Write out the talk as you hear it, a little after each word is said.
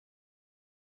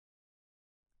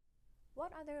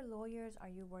What other lawyers are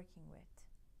you working with?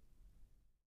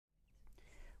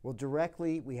 Well,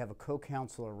 directly, we have a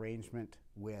co-counsel arrangement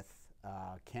with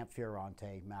Camp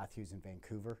Fiorante, Matthews in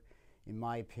Vancouver. In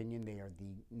my opinion, they are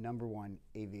the #1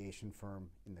 aviation firm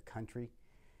in the country.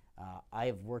 I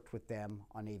have worked with them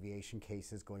on aviation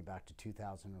cases going back to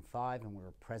 2005, and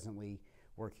we're presently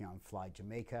working on Fly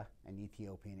Jamaica and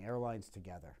Ethiopian Airlines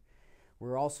together.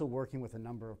 We're also working with a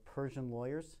number of Persian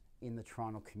lawyers in the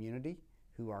Toronto community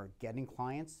who are getting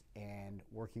clients and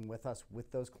working with us with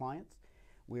those clients.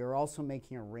 We are also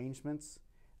making arrangements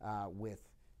with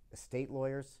estate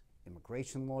lawyers,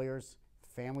 immigration lawyers,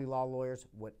 family law lawyers,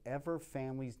 whatever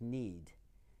families need.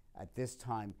 At this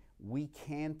time, we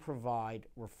can provide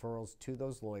referrals to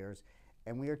those lawyers,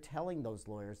 and we are telling those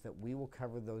lawyers that we will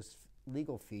cover those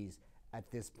legal fees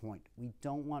at this point. We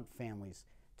don't want families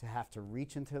to have to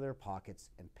reach into their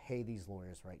pockets and pay these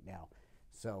lawyers right now.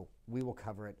 So we will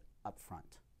cover it up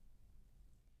front.